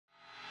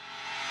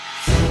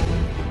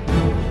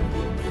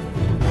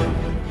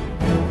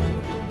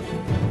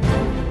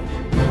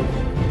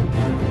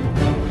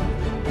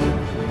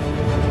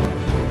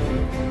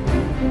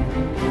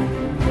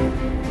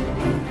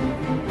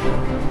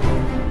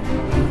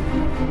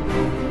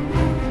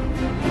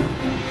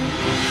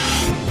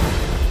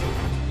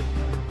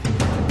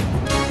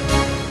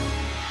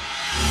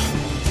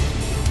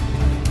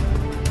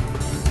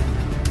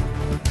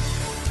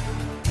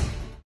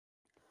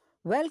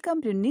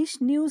Welcome to NISH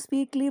News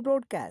Weekly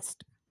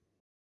Broadcast.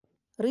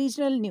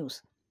 Regional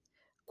News.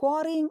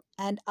 Quarrying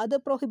and other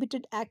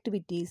prohibited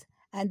activities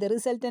and the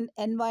resultant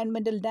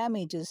environmental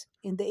damages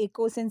in the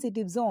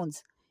eco-sensitive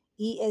zones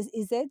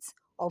 (ESZs)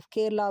 of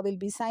Kerala will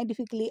be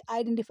scientifically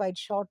identified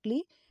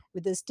shortly,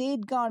 with the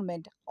state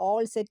government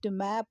all set to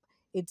map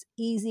its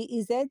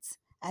EZs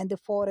and the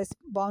forest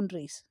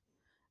boundaries.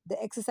 The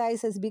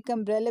exercise has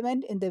become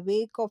relevant in the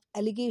wake of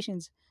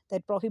allegations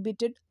that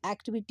prohibited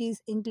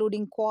activities,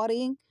 including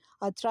quarrying,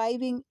 are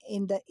thriving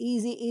in the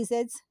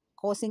EZs,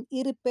 causing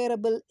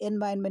irreparable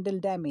environmental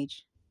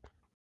damage.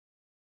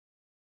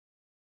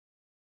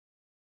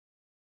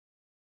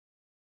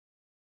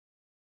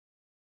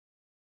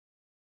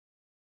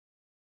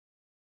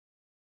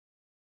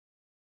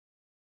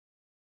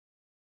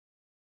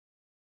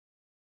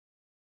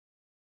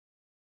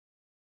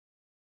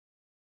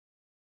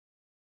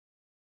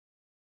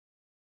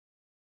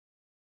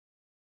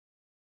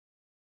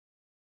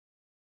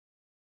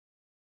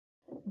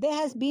 There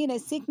has been a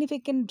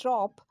significant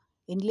drop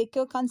in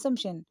liquor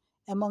consumption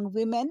among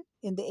women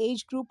in the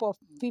age group of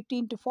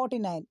 15 to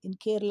 49 in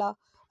Kerala,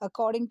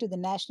 according to the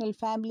National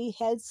Family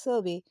Health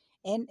Survey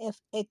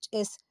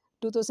 (NFHS)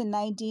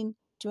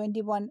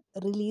 2019-21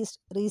 released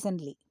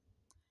recently.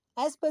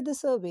 As per the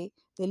survey,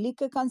 the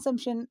liquor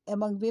consumption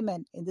among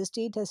women in the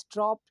state has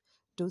dropped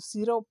to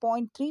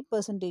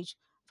 0.3%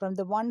 from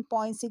the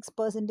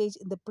 1.6%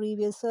 in the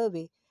previous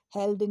survey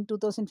held in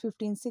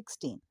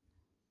 2015-16.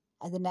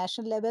 At the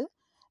national level,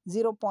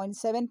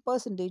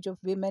 0.7% of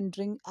women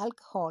drink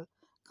alcohol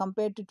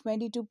compared to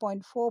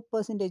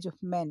 22.4% of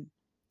men.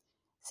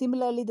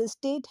 Similarly, the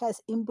state has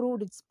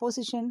improved its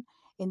position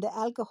in the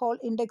alcohol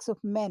index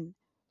of men,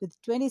 with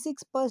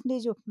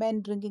 26% of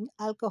men drinking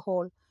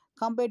alcohol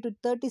compared to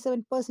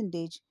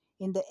 37%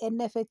 in the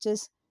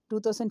NFHS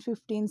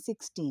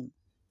 2015-16.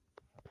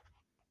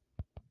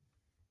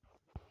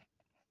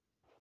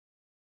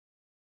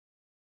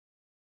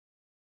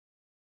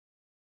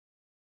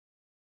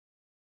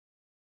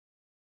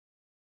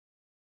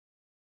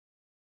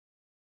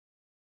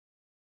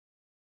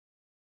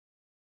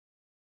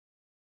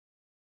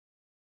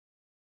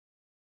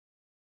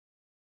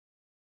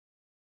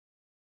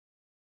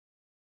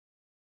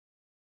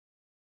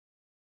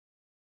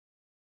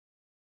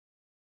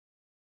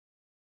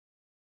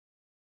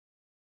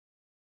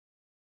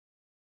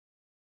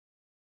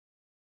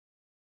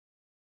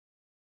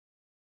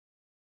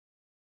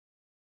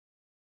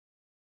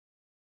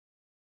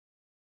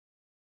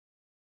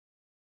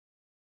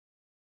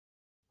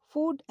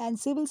 Food and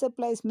Civil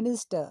Supplies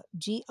Minister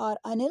G.R.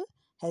 Anil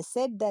has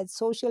said that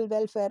social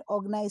welfare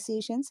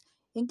organizations,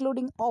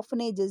 including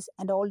orphanages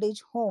and old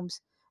age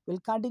homes,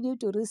 will continue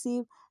to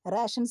receive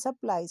ration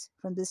supplies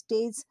from the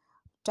state's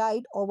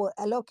tide over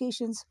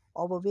allocations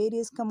over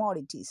various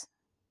commodities.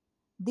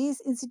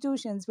 These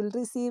institutions will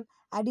receive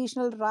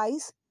additional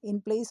rice in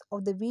place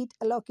of the wheat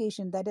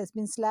allocation that has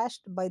been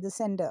slashed by the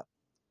sender.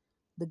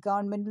 The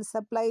government will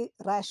supply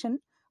ration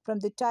from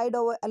the tide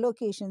over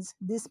allocations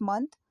this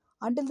month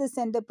until the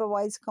center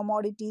provides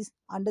commodities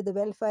under the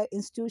welfare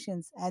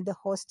institutions and the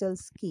hostel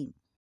scheme.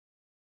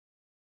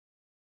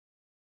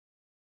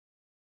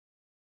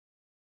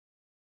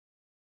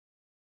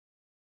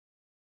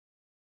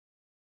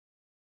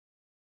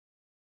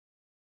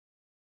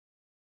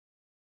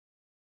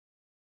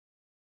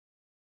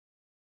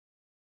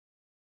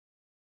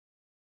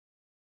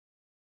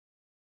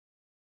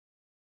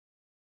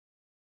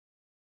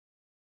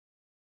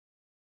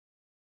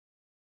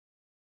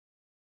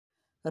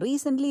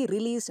 Recently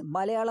released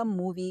Malayalam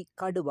movie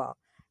Kaduva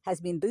has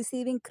been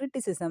receiving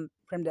criticism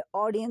from the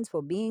audience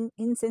for being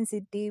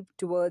insensitive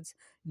towards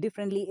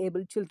differently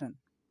abled children.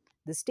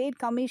 The State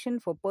Commission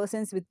for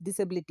Persons with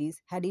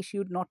Disabilities had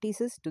issued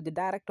notices to the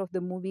director of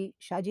the movie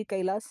Shaji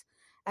Kailas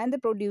and the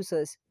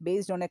producers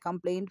based on a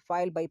complaint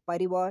filed by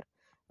Parivar,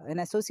 an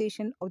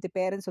association of the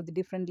parents of the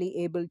differently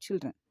abled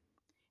children.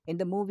 In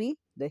the movie,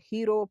 the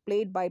hero,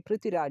 played by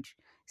Prithviraj,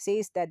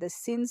 says that the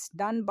sins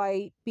done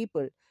by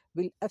people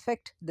will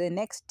affect the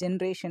next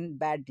generation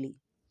badly.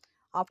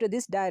 After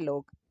this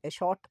dialogue, a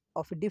shot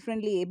of a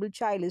differently abled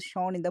child is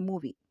shown in the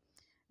movie.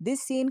 This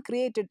scene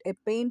created a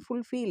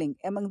painful feeling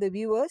among the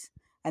viewers,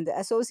 and the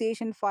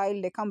association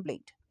filed a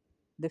complaint.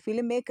 The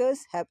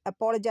filmmakers have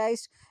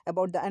apologized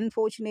about the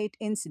unfortunate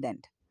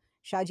incident.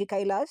 Shaji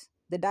Kailas,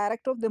 the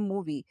director of the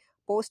movie,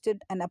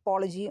 posted an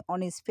apology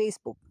on his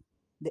Facebook.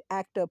 The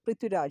actor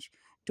Prithviraj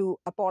to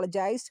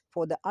apologize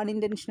for the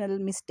unintentional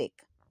mistake.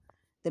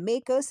 The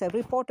makers have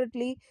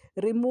reportedly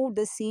removed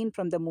the scene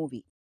from the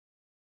movie.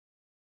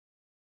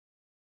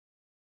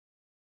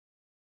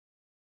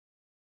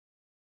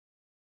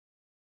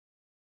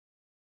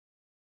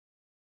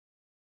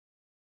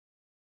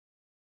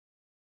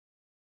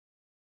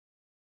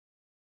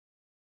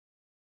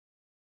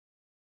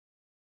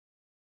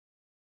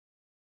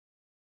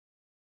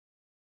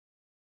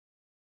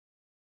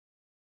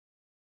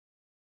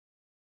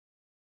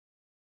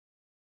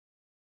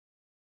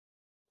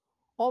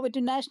 Over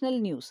to national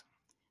news.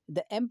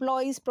 The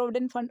Employees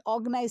Provident Fund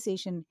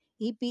Organization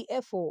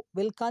 (EPFO)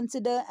 will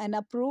consider and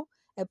approve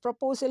a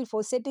proposal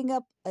for setting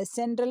up a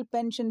central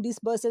pension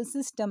disbursal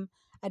system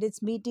at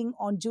its meeting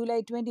on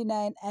July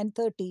 29 and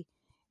 30,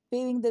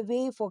 paving the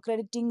way for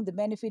crediting the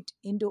benefit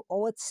into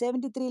over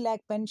 73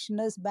 lakh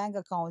pensioners' bank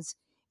accounts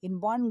in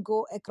one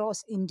go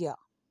across India.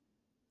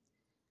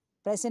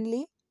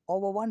 Presently,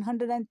 over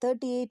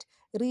 138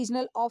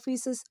 regional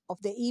offices of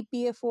the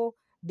EPFO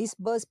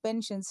disburse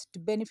pensions to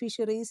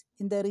beneficiaries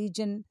in the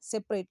region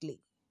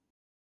separately.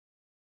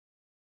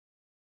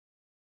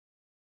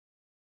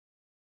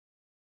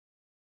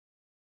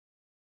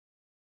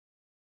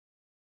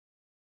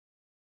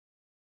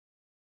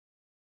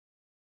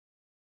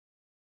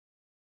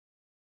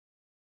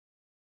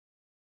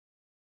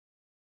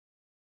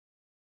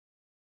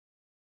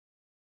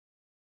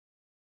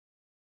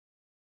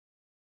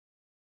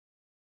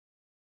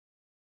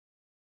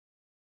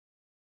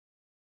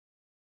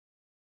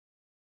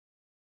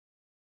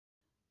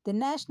 The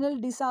National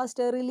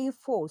Disaster Relief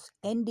Force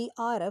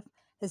 (NDRF)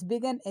 has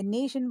begun a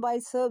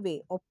nationwide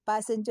survey of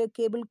passenger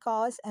cable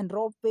cars and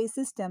ropeway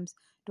systems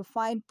to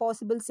find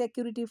possible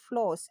security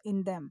flaws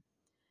in them.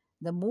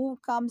 The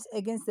move comes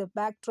against the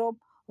backdrop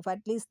of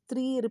at least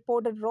three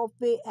reported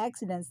ropeway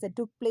accidents that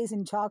took place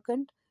in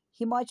Jharkhand,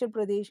 Himachal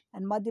Pradesh,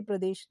 and Madhya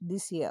Pradesh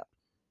this year.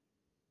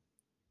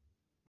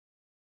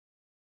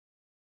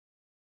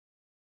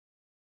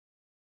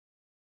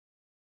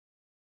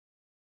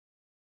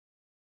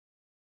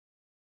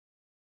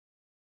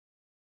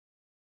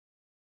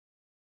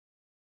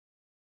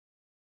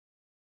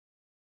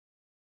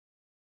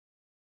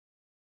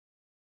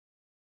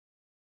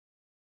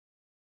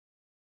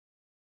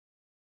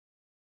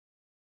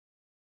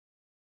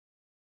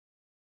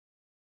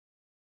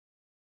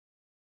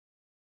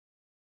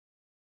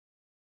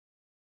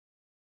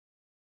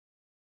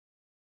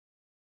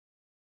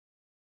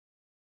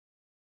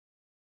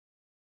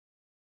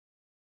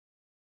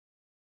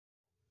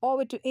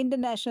 Over to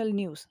international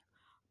news.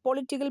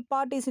 Political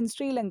parties in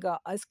Sri Lanka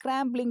are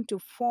scrambling to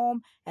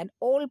form an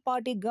all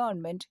party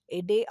government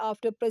a day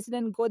after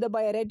President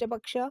Gotabaya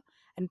Rajapaksa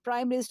and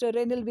Prime Minister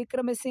Ranil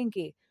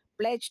Wickremesinghe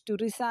pledged to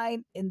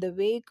resign in the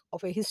wake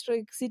of a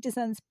historic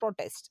citizens'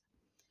 protest.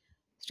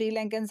 Sri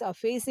Lankans are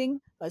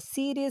facing a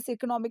serious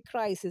economic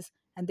crisis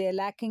and they are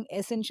lacking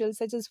essentials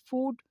such as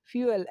food,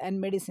 fuel, and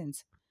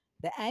medicines.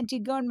 The anti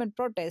government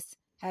protests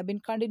have been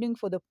continuing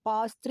for the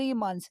past 3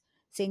 months,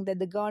 saying that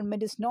the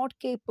government is not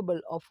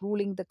capable of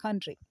ruling the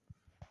country.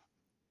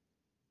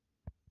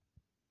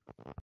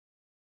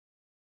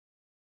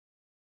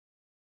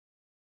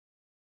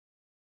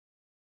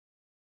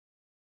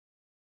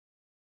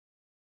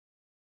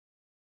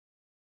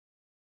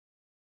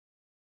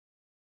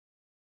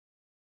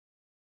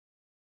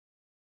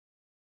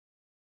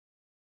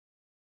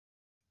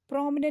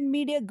 Prominent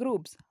media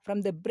groups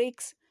from the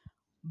BRICS,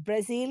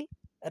 Brazil,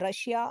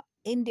 Russia,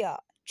 India,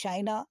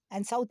 China,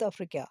 and South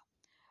Africa,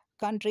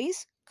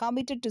 countries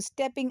committed to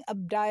stepping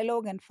up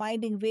dialogue and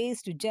finding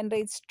ways to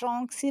generate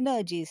strong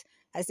synergies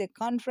as they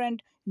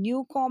confront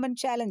new common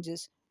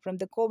challenges from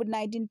the COVID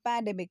 19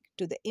 pandemic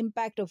to the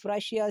impact of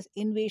Russia's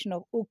invasion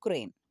of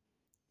Ukraine.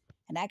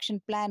 An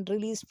action plan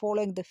released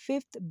following the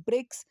fifth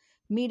BRICS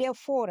Media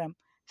Forum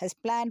has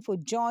planned for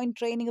joint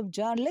training of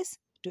journalists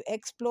to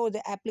explore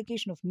the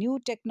application of new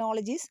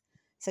technologies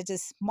such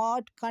as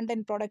smart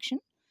content production,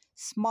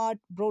 smart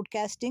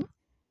broadcasting,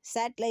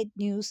 satellite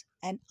news,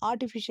 and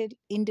artificial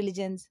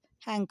intelligence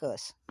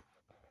hackers.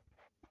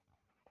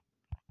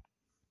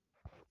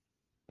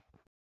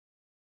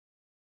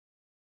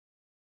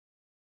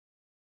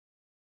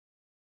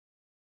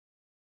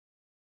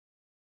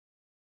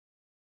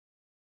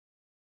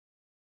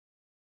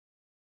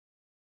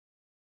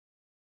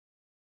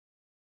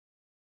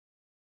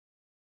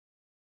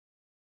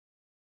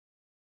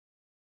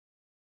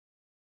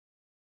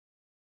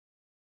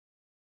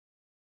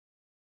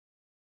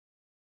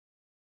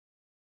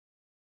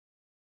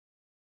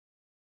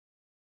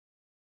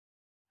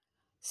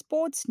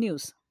 Sports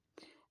news.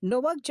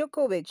 Novak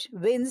Djokovic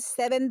wins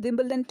 7th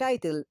Wimbledon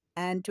title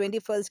and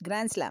 21st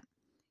Grand Slam.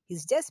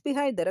 He's just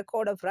behind the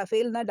record of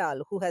Rafael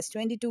Nadal, who has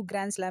 22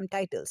 Grand Slam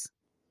titles.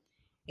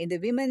 In the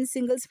women's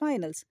singles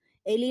finals,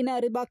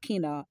 Elena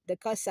Rybakina, the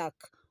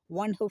Kazakh,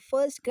 won her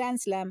first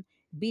Grand Slam,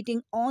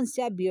 beating Ons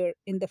Jabeur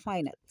in the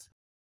finals.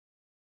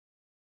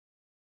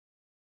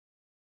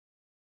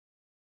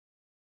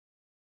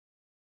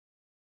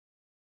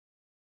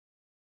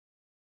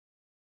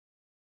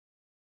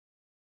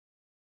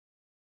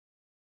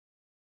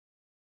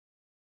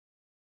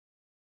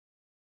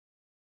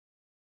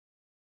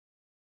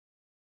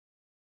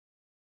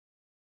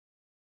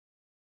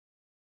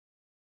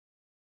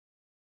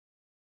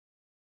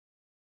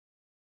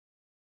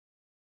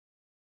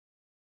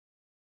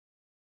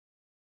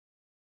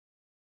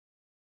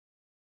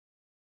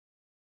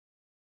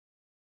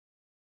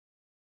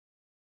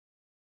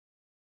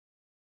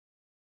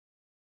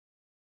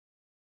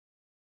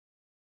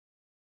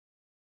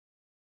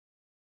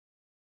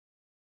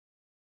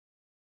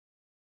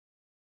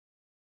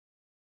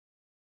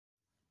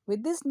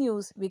 With this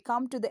news, we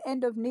come to the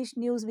end of NISH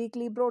News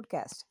Weekly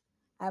broadcast.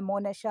 I'm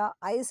Mona Shah,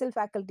 ISL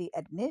faculty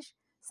at NISH.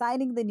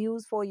 Signing the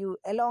news for you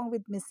along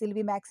with Miss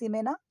Sylvie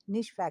Maximena,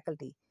 NISH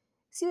faculty.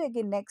 See you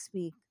again next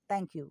week.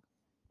 Thank you.